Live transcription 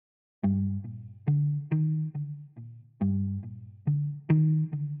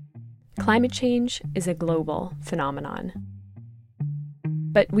Climate change is a global phenomenon.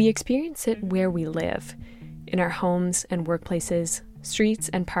 But we experience it where we live, in our homes and workplaces, streets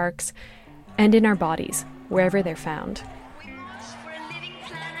and parks, and in our bodies, wherever they're found. We march for a living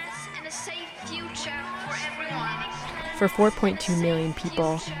planet and a safe future for everyone. For 4.2 million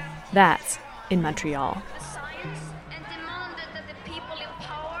people, that's in Montreal. The science and demanded that the people in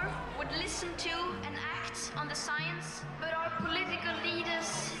power would listen to and act on the science, but our political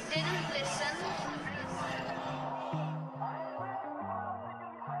leaders didn't listen.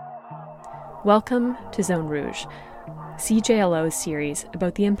 Welcome to Zone Rouge, CJLO's series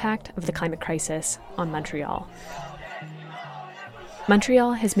about the impact of the climate crisis on Montreal.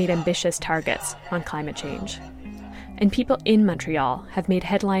 Montreal has made ambitious targets on climate change. And people in Montreal have made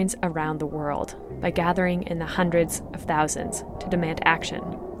headlines around the world by gathering in the hundreds of thousands to demand action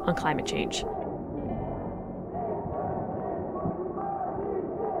on climate change.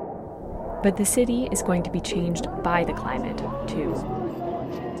 But the city is going to be changed by the climate, too.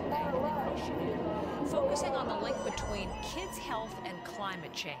 Focusing on the link between kids' health and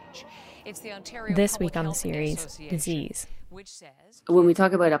climate change. It's the Ontario This Public week on the Health series, Association, Disease. which says When we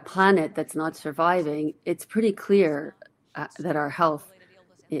talk about a planet that's not surviving, it's pretty clear that our health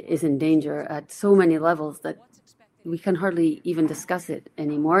is in danger at so many levels that we can hardly even discuss it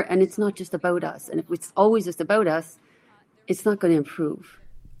anymore. And it's not just about us. And if it's always just about us, it's not going to improve.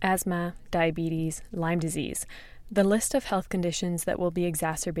 Asthma, diabetes, Lyme disease. The list of health conditions that will be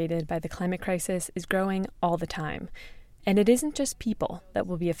exacerbated by the climate crisis is growing all the time. And it isn't just people that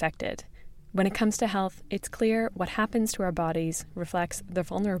will be affected. When it comes to health, it's clear what happens to our bodies reflects their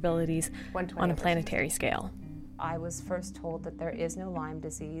vulnerabilities on a planetary scale. I was first told that there is no Lyme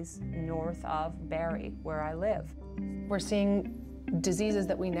disease north of Barrie, where I live. We're seeing diseases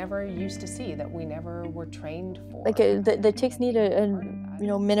that we never used to see, that we never were trained for. Like the chicks need a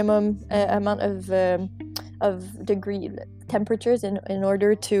minimum amount of degree temperatures in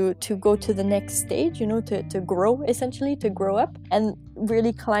order to go to the next stage, to grow, essentially, to grow up. And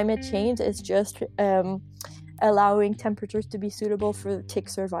really climate change is just allowing temperatures to be suitable for tick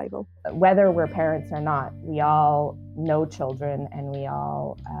survival. Whether we're parents or not, we all know children and we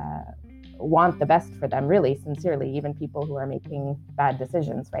all want the best for them, really, sincerely, even people who are making bad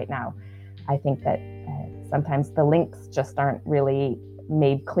decisions right now. I think that sometimes the links just aren't really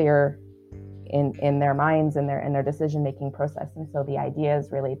made clear in their minds and their decision-making process. And so the idea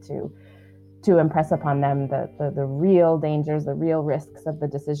is really to impress upon them the real dangers, the real risks of the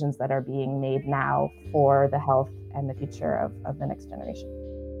decisions that are being made now for the health and the future of the next generation.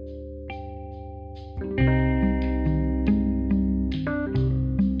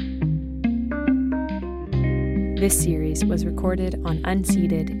 This series was recorded on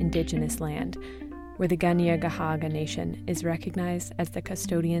unceded Indigenous land, where the Kanien'kehá:ka Nation is recognized as the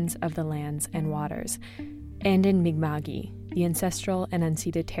custodians of the lands and waters, and in Mi'kma'ki, the ancestral and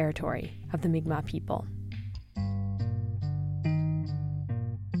unceded territory of the Mi'kmaq people.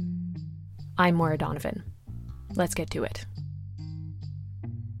 I'm Moira Donovan. Let's get to it.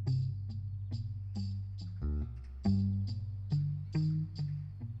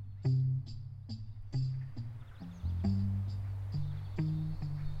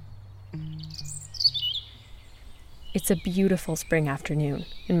 It's a beautiful spring afternoon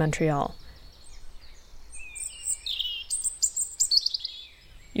in Montreal.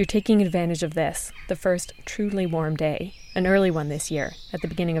 You're taking advantage of this, the first truly warm day, an early one this year, at the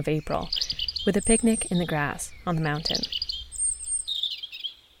beginning of April, with a picnic in the grass on the mountain.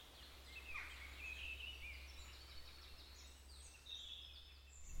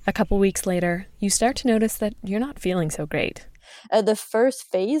 A couple weeks later, you start to notice that you're not feeling so great. The first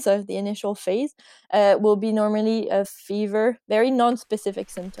phase of the initial phase will be normally a fever, very non-specific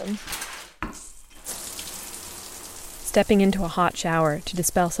symptoms. Stepping into a hot shower to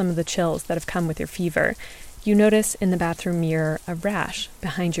dispel some of the chills that have come with your fever, you notice in the bathroom mirror a rash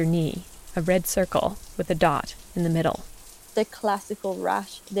behind your knee, a red circle with a dot in the middle. The classical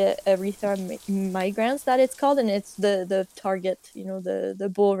rash, the erythema migrans that it's called, and it's the target, the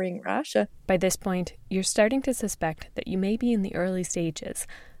bull ring rash. By this point, you're starting to suspect that you may be in the early stages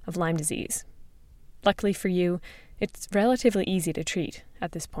of Lyme disease. Luckily for you, it's relatively easy to treat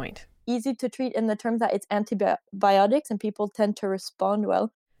at this point. Easy to treat in the terms that it's antibiotics and people tend to respond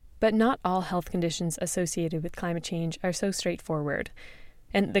well. But not all health conditions associated with climate change are so straightforward.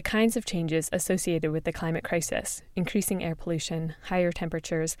 And the kinds of changes associated with the climate crisis, increasing air pollution, higher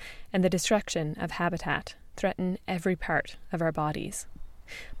temperatures, and the destruction of habitat, threaten every part of our bodies.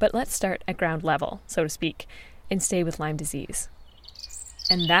 But let's start at ground level, so to speak, and stay with Lyme disease.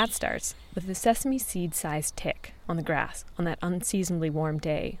 And that starts with a sesame seed-sized tick on the grass on that unseasonably warm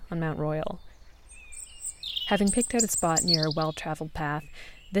day on Mount Royal. Having picked out a spot near a well-traveled path,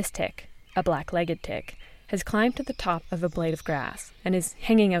 this tick, a black-legged tick, has climbed to the top of a blade of grass and is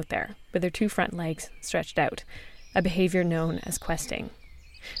hanging out there with her 2 front legs stretched out, a behavior known as questing.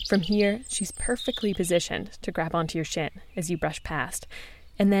 From here, she's perfectly positioned to grab onto your shin as you brush past,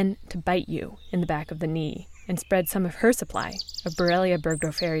 and then to bite you in the back of the knee and spread some of her supply of Borrelia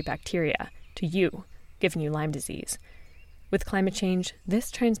burgdorferi bacteria to you, giving you Lyme disease. With climate change, this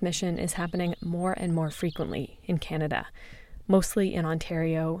transmission is happening more and more frequently in Canada, mostly in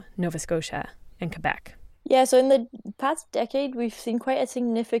Ontario, Nova Scotia, and Quebec. Yeah, so in the past decade, we've seen quite a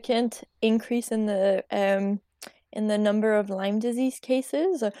significant increase in the number of Lyme disease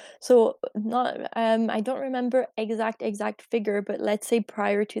cases. So not I don't remember exact figure, but let's say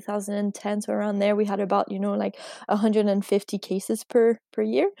prior 2010, so around there, we had about 150 cases per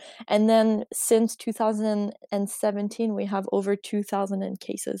year, and then since 2017, we have over 2,000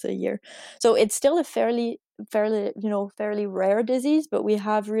 cases a year. So it's still a fairly rare disease, but we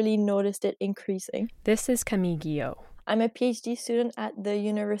have really noticed it increasing. This is Camille Guillot. I'm a PhD student at the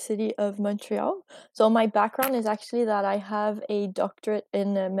University of Montreal. So my background is actually that I have a doctorate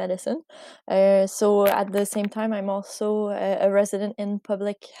in medicine. So at the same time, I'm also a resident in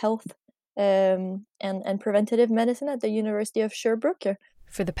public health and preventative medicine at the University of Sherbrooke.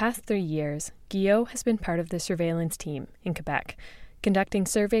 For the past 3 years, Guillot has been part of the surveillance team in Quebec, conducting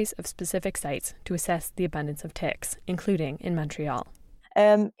surveys of specific sites to assess the abundance of ticks, including in Montreal.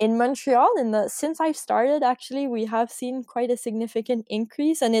 In Montreal, since I've started, actually, we have seen quite a significant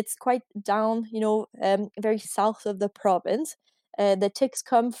increase, and it's quite down, very south of the province. The ticks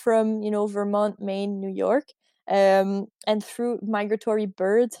come from, Vermont, Maine, New York, and through migratory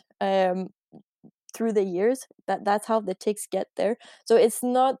birds. Through the years, that's how the ticks get there. So it's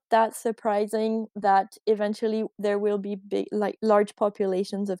not that surprising that eventually there will be large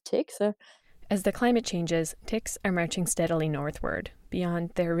populations of ticks. As the climate changes, ticks are marching steadily northward,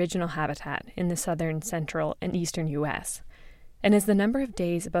 beyond their original habitat in the southern, central, and eastern U.S. And as the number of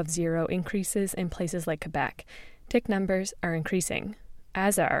days above zero increases in places like Quebec, tick numbers are increasing,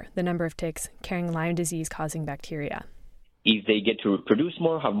 as are the number of ticks carrying Lyme disease-causing bacteria. If they get to reproduce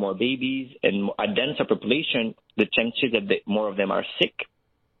more, have more babies, and a denser population, the chances that more of them are sick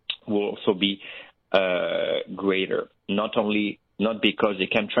will also be greater. Not because they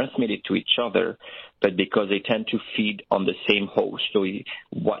can transmit it to each other, but because they tend to feed on the same host. So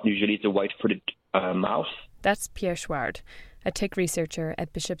usually it's a white-footed mouse. That's Pierre Chouard, a tick researcher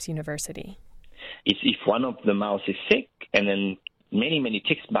at Bishop's University. If one of the mouse is sick, and then many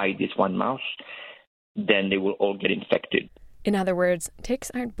ticks bite this one mouse, then they will all get infected. In other words,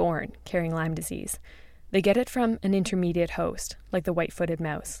 ticks aren't born carrying Lyme disease. They get it from an intermediate host, like the white-footed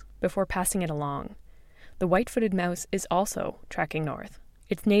mouse, before passing it along. The white-footed mouse is also tracking north.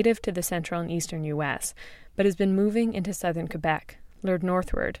 It's native to the central and eastern U.S., but has been moving into southern Quebec, lured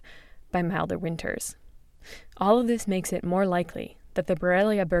northward by milder winters. All of this makes it more likely that the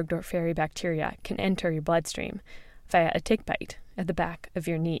Borrelia burgdorferi bacteria can enter your bloodstream via a tick bite at the back of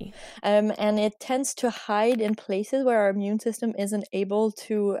your knee. And it tends to hide in places where our immune system isn't able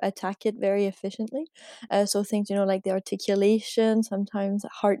to attack it very efficiently. So things, like the articulation, sometimes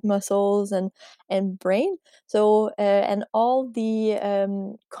heart muscles and brain. So, and all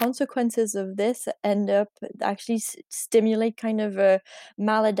the consequences of this end up actually stimulate kind of a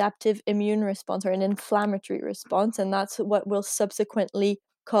maladaptive immune response or an inflammatory response. And that's what will subsequently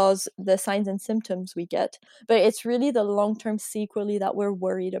cause the signs and symptoms we get. But it's really the long-term sequelae that we're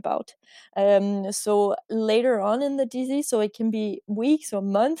worried about. So later on in the disease, so it can be weeks or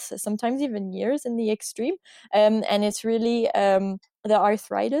months, sometimes even years in the extreme. And it's really the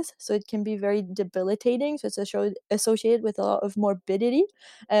arthritis, so it can be very debilitating. So it's associated with a lot of morbidity.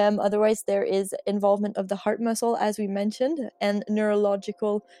 Otherwise, there is involvement of the heart muscle, as we mentioned, and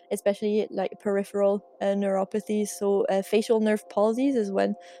neurological, especially like peripheral neuropathies. So facial nerve palsies is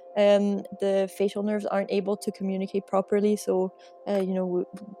when the facial nerves aren't able to communicate properly. So,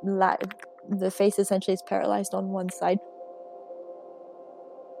 the face essentially is paralyzed on one side.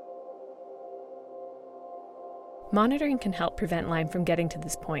 Monitoring can help prevent Lyme from getting to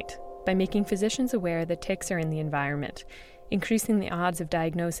this point by making physicians aware that ticks are in the environment, increasing the odds of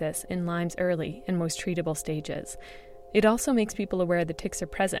diagnosis in Lyme's early and most treatable stages. It also makes people aware that ticks are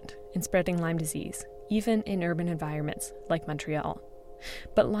present in spreading Lyme disease, even in urban environments like Montreal.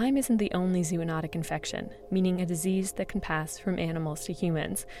 But Lyme isn't the only zoonotic infection, meaning a disease that can pass from animals to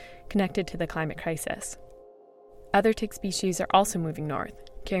humans, connected to the climate crisis. Other tick species are also moving north,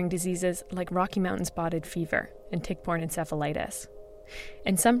 carrying diseases like Rocky Mountain spotted fever and tick-borne encephalitis.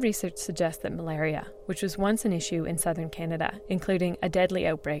 And some research suggests that malaria, which was once an issue in southern Canada, including a deadly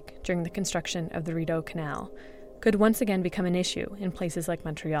outbreak during the construction of the Rideau Canal, could once again become an issue in places like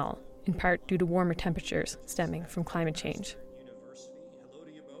Montreal, in part due to warmer temperatures stemming from climate change.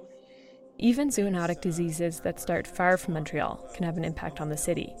 Even zoonotic diseases that start far from Montreal can have an impact on the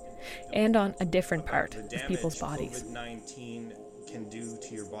city, and on a different part of people's bodies. COVID-19 can do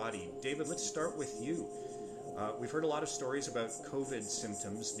to your body. David, let's start with you. We've heard a lot of stories about COVID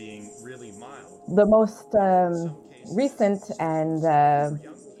symptoms being really mild. The most recent and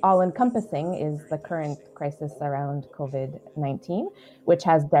all-encompassing is the current crisis around COVID-19, which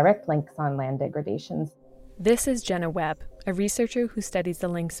has direct links on land degradations. This is Jenna Webb, a researcher who studies the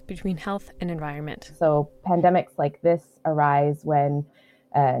links between health and environment. So pandemics like this arise when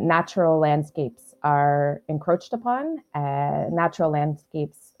natural landscapes are encroached upon. Natural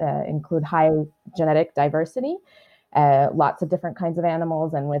landscapes include high genetic diversity, lots of different kinds of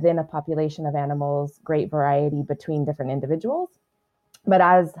animals, and within a population of animals, great variety between different individuals. But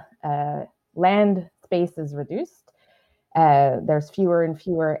as land space is reduced, there's fewer and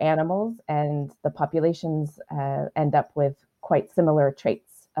fewer animals, and the populations end up with quite similar traits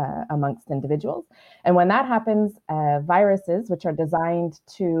amongst individuals. And when that happens, viruses, which are designed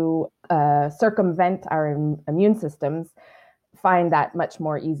to circumvent our immune systems, find that much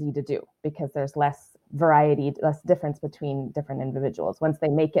more easy to do because there's less variety, less difference between different individuals. Once they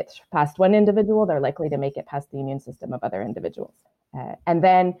make it past one individual, they're likely to make it past the immune system of other individuals. And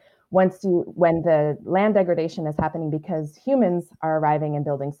then when the land degradation is happening because humans are arriving and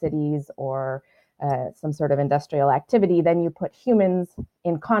building cities or some sort of industrial activity, then you put humans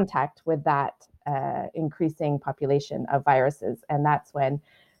in contact with that increasing population of viruses. And that's when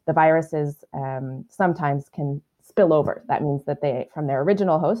the viruses sometimes can spill over. That means that they, from their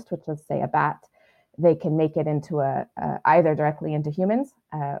original host, which is say a bat, they can make it into either directly into humans.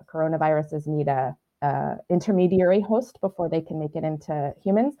 Coronaviruses need a intermediary host before they can make it into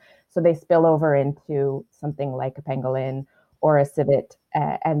humans. So they spill over into something like a pangolin or a civet.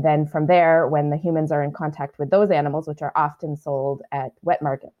 And then from there, when the humans are in contact with those animals, which are often sold at wet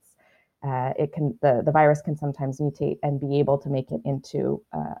markets, the virus can sometimes mutate and be able to make it into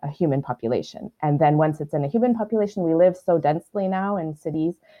a human population. And then once it's in a human population, we live so densely now in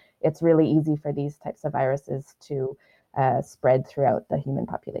cities, it's really easy for these types of viruses to spread throughout the human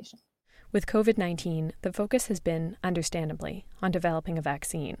population. With COVID-19, the focus has been, understandably, on developing a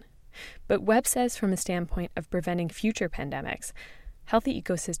vaccine. But Webb says from a standpoint of preventing future pandemics, healthy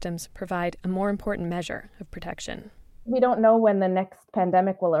ecosystems provide a more important measure of protection. We don't know when the next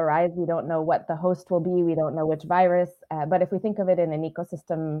pandemic will arise. We don't know what the host will be. We don't know which virus. But if we think of it in an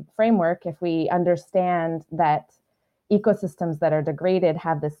ecosystem framework, if we understand that ecosystems that are degraded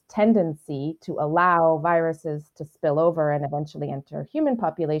have this tendency to allow viruses to spill over and eventually enter human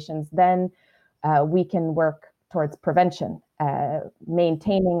populations, then we can work towards prevention,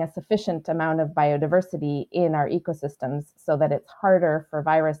 maintaining a sufficient amount of biodiversity in our ecosystems so that it's harder for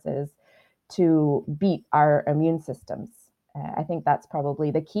viruses to beat our immune systems. I think that's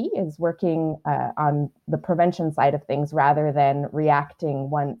probably the key, is working on the prevention side of things rather than reacting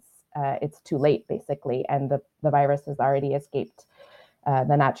once it's too late, basically, and the virus has already escaped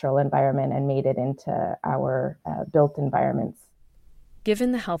the natural environment and made it into our built environments.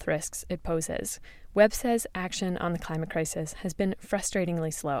 Given the health risks it poses, Webb says action on the climate crisis has been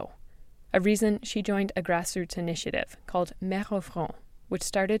frustratingly slow. A reason she joined a grassroots initiative called Mère au Front, which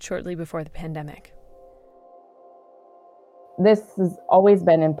started shortly before the pandemic. This has always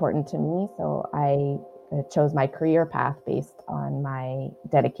been important to me, so I chose my career path based on my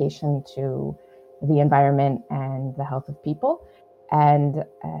dedication to the environment and the health of people. And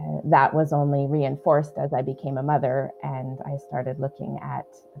that was only reinforced as I became a mother and I started looking at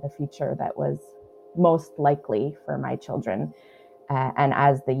the future that was most likely for my children. And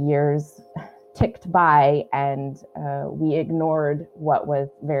as the years ticked by and we ignored what was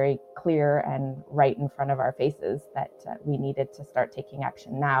very clear and right in front of our faces, that we needed to start taking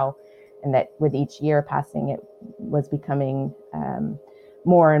action now, and that with each year passing, it was becoming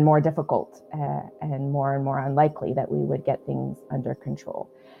more and more difficult and more unlikely that we would get things under control.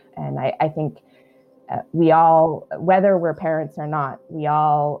 And I think we all, whether we're parents or not, we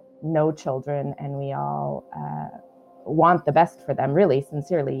all know children and we all want the best for them, really,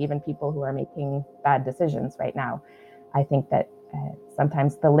 sincerely, even people who are making bad decisions right now. I think that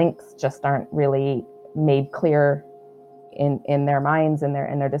sometimes the links just aren't really made clear in their minds and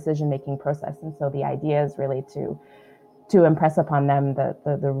their decision-making process. And so the idea is really to impress upon them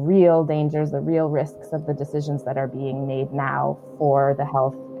the real dangers, the real risks of the decisions that are being made now for the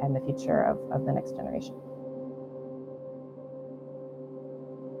health and the future of the next generation.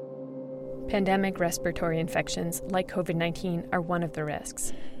 Pandemic respiratory infections like COVID-19 are one of the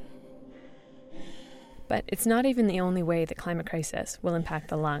risks. But it's not even the only way the climate crisis will impact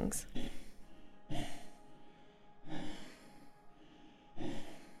the lungs.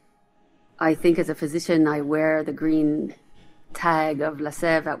 I think as a physician, I wear the green tag of La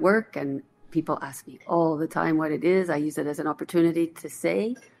Sève at work, and people ask me all the time what it is. I use it as an opportunity to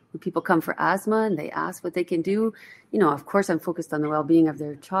say, when people come for asthma and they ask what they can do, of course I'm focused on the well-being of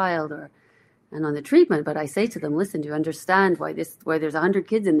their child and on the treatment, but I say to them, listen, do you understand why there's 100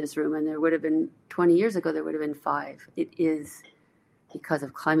 kids in this room and there would have been 20 years ago, there would have been 5. It is because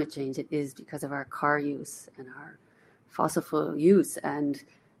of climate change. It is because of our car use and our fossil fuel use. And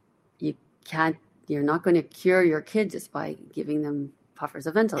you're not going to cure your kid just by giving them puffers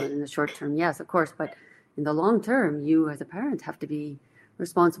of Ventolin. In the short term, yes, of course, but in the long term, you as a parent have to be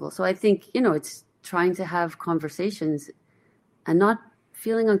responsible. So I think, it's trying to have conversations and not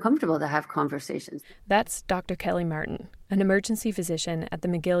feeling uncomfortable to have conversations. That's Dr. Kelly Martin, an emergency physician at the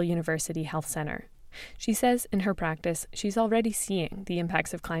McGill University Health Centre. She says in her practice, she's already seeing the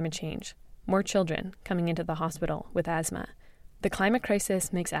impacts of climate change. More children coming into the hospital with asthma. The climate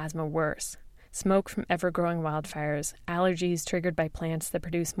crisis makes asthma worse. Smoke from ever-growing wildfires, allergies triggered by plants that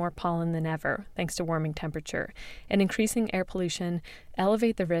produce more pollen than ever thanks to warming temperature, and increasing air pollution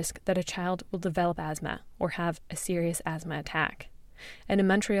elevate the risk that a child will develop asthma or have a serious asthma attack. And in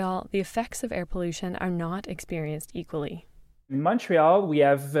Montreal, the effects of air pollution are not experienced equally. In Montreal, we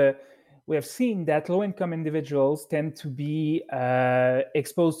have seen that low-income individuals tend to be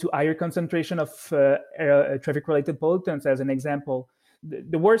exposed to higher concentration of traffic-related pollutants, as an example.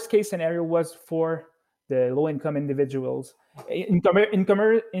 The worst-case scenario was for the low-income individuals. In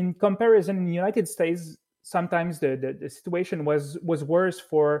comparison, in the United States, sometimes the situation was worse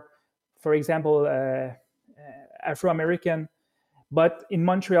for example, Afro-American. But in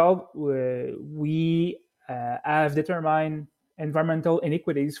Montreal, we have determined environmental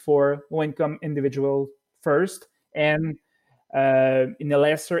inequities for low-income individuals first, and in a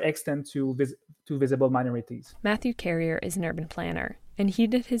lesser extent to visible minorities. Matthew Carrier is an urban planner, and he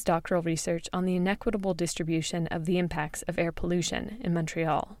did his doctoral research on the inequitable distribution of the impacts of air pollution in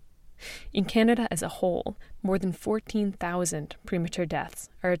Montreal. In Canada as a whole, more than 14,000 premature deaths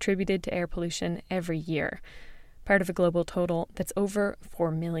are attributed to air pollution every year, part of a global total that's over 4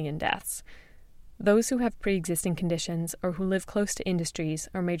 million deaths. Those who have pre-existing conditions or who live close to industries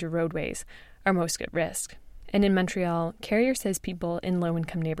or major roadways are most at risk. And in Montreal, Carrier says people in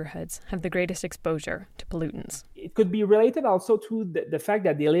low-income neighborhoods have the greatest exposure to pollutants. It could be related also to the fact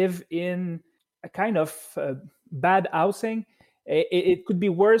that they live in a kind of bad housing. It could be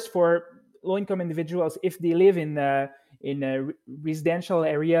worse for low-income individuals if they live in residential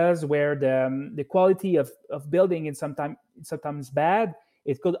areas where the quality of building is sometimes bad.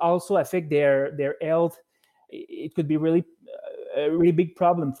 It could also affect their health. It could be a really big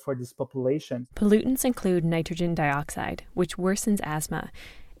problem for this population. Pollutants include nitrogen dioxide, which worsens asthma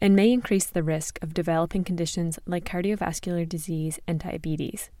and may increase the risk of developing conditions like cardiovascular disease and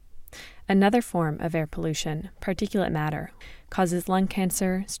diabetes. Another form of air pollution, particulate matter, causes lung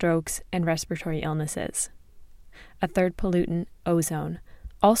cancer, strokes, and respiratory illnesses. A third pollutant, ozone,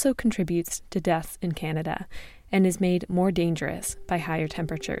 also contributes to deaths in Canada and is made more dangerous by higher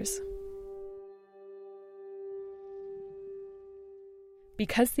temperatures.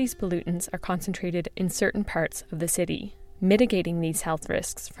 Because these pollutants are concentrated in certain parts of the city, mitigating these health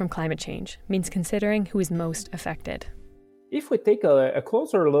risks from climate change means considering who is most affected. If we take a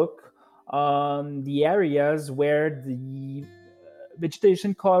closer look on the areas where the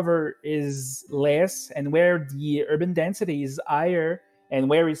vegetation cover is less and where the urban density is higher and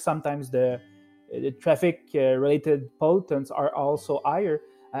where is sometimes the traffic-related pollutants are also higher,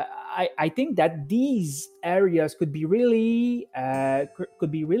 I think that these areas could be really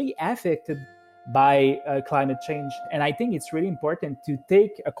affected by climate change, and I think it's really important to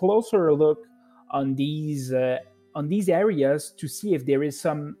take a closer look on these areas to see if there is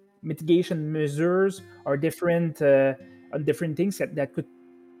some mitigation measures or different things that could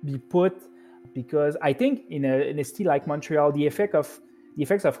be put. Because I think in a city like Montreal, the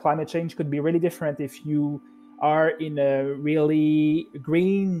effects of climate change could be really different if you are in a really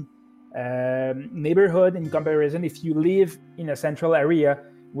green neighborhood in comparison if you live in a central area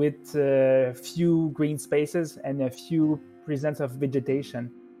with few green spaces and a few presence of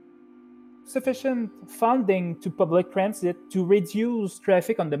vegetation. Sufficient funding to public transit to reduce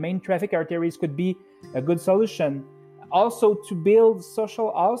traffic on the main traffic arteries could be a good solution. Also, to build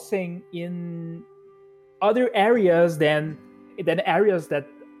social housing in other areas than areas that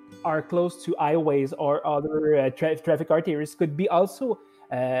are close to highways or other traffic arteries could be also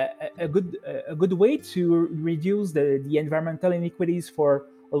a good way to reduce the environmental inequities for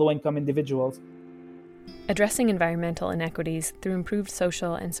low-income individuals. Addressing environmental inequities through improved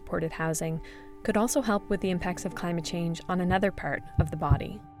social and supported housing could also help with the impacts of climate change on another part of the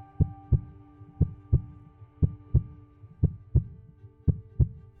body.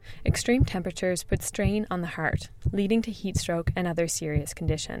 Extreme temperatures put strain on the heart, leading to heat stroke and other serious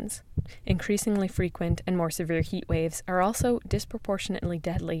conditions. Increasingly frequent and more severe heat waves are also disproportionately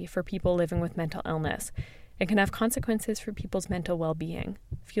deadly for people living with mental illness and can have consequences for people's mental well-being,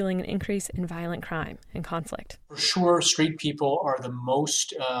 fueling an increase in violent crime and conflict. For sure, street people are the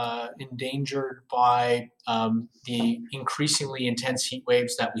most endangered by the increasingly intense heat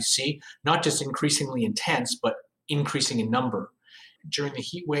waves that we see, not just increasingly intense, but increasing in number. During the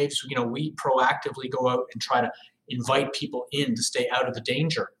heat waves, we proactively go out and try to invite people in to stay out of the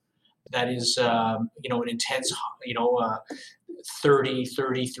danger. That is, an intense, 30,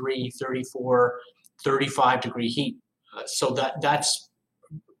 33, 34, 35 degree heat. So that's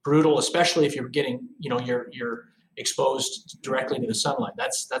brutal, especially if you're getting, you're exposed directly to the sunlight.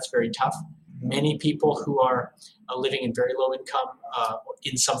 That's very tough. Many people who are living in very low income,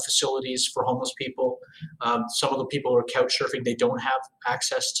 in some facilities for homeless people, some of the people who are couch surfing, they don't have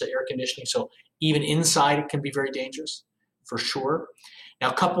access to air conditioning. So even inside, it can be very dangerous, for sure. Now,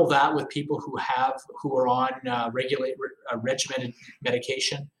 couple that with people who are on regimented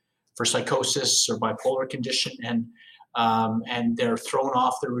medication for psychosis or bipolar condition, and they're thrown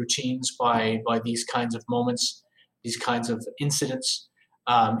off their routines by these kinds of moments, these kinds of incidents.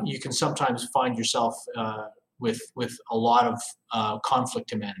 You can sometimes find yourself with a lot of conflict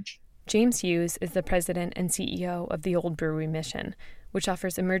to manage. James Hughes is the president and CEO of the Old Brewery Mission, which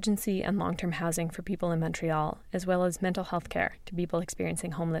offers emergency and long-term housing for people in Montreal, as well as mental health care to people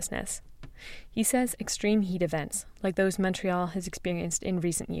experiencing homelessness. He says extreme heat events, like those Montreal has experienced in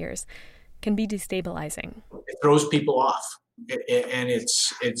recent years, can be destabilizing. It throws people off, and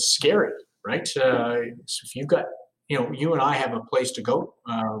it's scary, right? So if you've got, you and I have a place to go,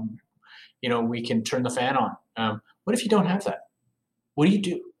 we can turn the fan on. What if you don't have that? What do you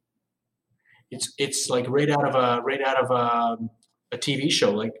do? It's like right out of a TV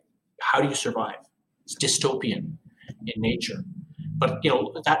show. Like, how do you survive? It's dystopian in nature, but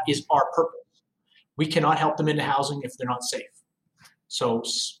that is our purpose. We cannot help them into housing if they're not safe. So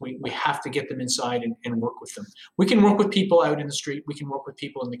we have to get them inside and work with them. We can work with people out in the street. We can work with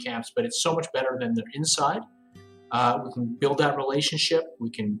people in the camps, but it's so much better than they're inside. We can build that relationship. We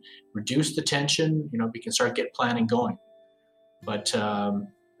can reduce the tension. We can start get planning going. But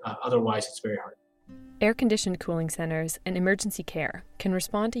otherwise, it's very hard. Air-conditioned cooling centers and emergency care can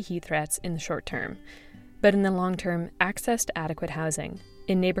respond to heat threats in the short term. But in the long term, access to adequate housing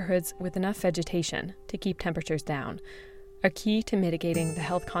in neighborhoods with enough vegetation to keep temperatures down are key to mitigating the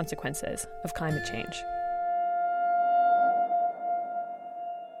health consequences of climate change.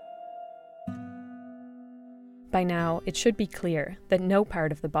 By now, it should be clear that no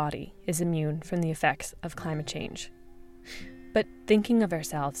part of the body is immune from the effects of climate change. But thinking of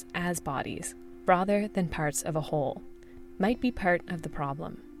ourselves as bodies, rather than parts of a whole, might be part of the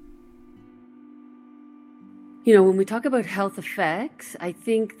problem. When we talk about health effects, I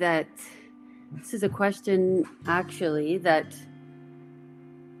think that this is a question, actually, that,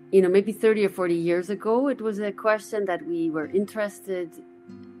 maybe 30 or 40 years ago, it was a question that we were interested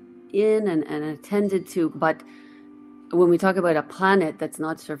in and attended to. But when we talk about a planet that's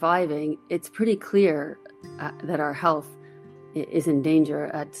not surviving, it's pretty clear that our health is in danger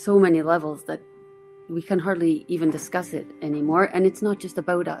at so many levels that we can hardly even discuss it anymore. And it's not just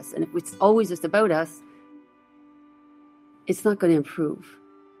about us. And if it's always just about us, it's not going to improve.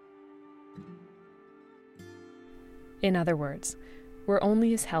 In other words, we're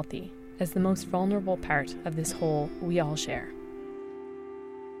only as healthy as the most vulnerable part of this whole we all share.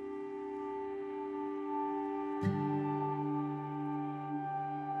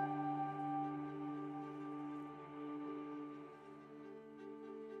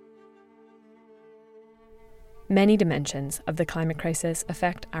 Many dimensions of the climate crisis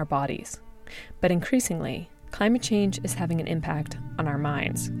affect our bodies, but increasingly, climate change is having an impact on our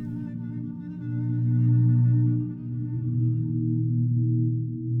minds.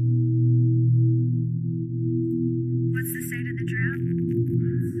 What's the state of the drought?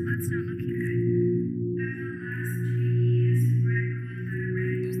 It's not looking good.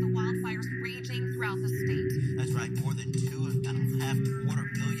 There's the wildfires raging throughout the state. That's right, more than 2.25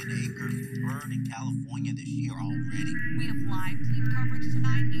 million acres burned in California this year already. We have live team coverage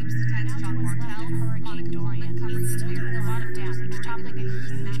tonight. Abe's 10's John Martell, Hurricane Dorian. It's still doing a lot of damage, toppling a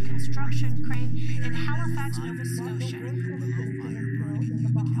huge construction crane in Halifax, Nova Scotia. Wildfire burning in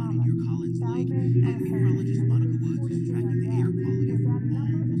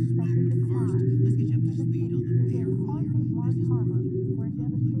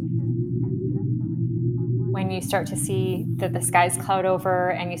start to see that the skies cloud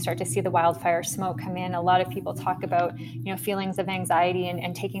over and you start to see the wildfire smoke come in, a lot of people talk about, feelings of anxiety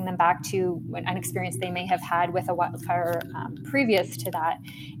and taking them back to an experience they may have had with a wildfire previous to that.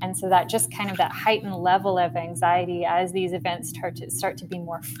 And so that just kind of that heightened level of anxiety as these events start to be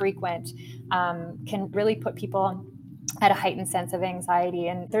more frequent can really put people at a heightened sense of anxiety.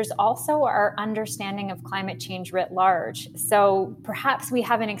 And there's also our understanding of climate change writ large. So perhaps we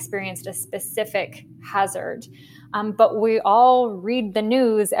haven't experienced a specific hazard, but we all read the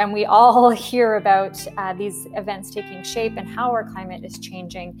news and we all hear about these events taking shape and how our climate is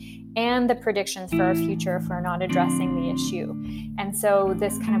changing and the predictions for our future if we're not addressing the issue. And so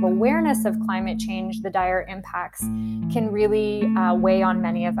this kind of awareness of climate change, the dire impacts, can really weigh on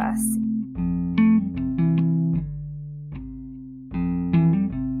many of us.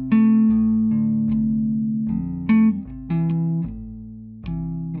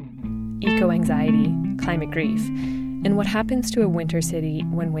 Eco-anxiety, climate grief, and what happens to a winter city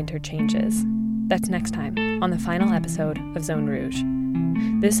when winter changes. That's next time on the final episode of Zone Rouge.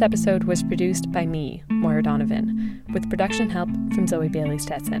 This episode was produced by me, Moira Donovan, with production help from Zoe Bailey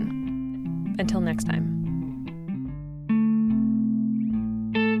Stetson. Until next time.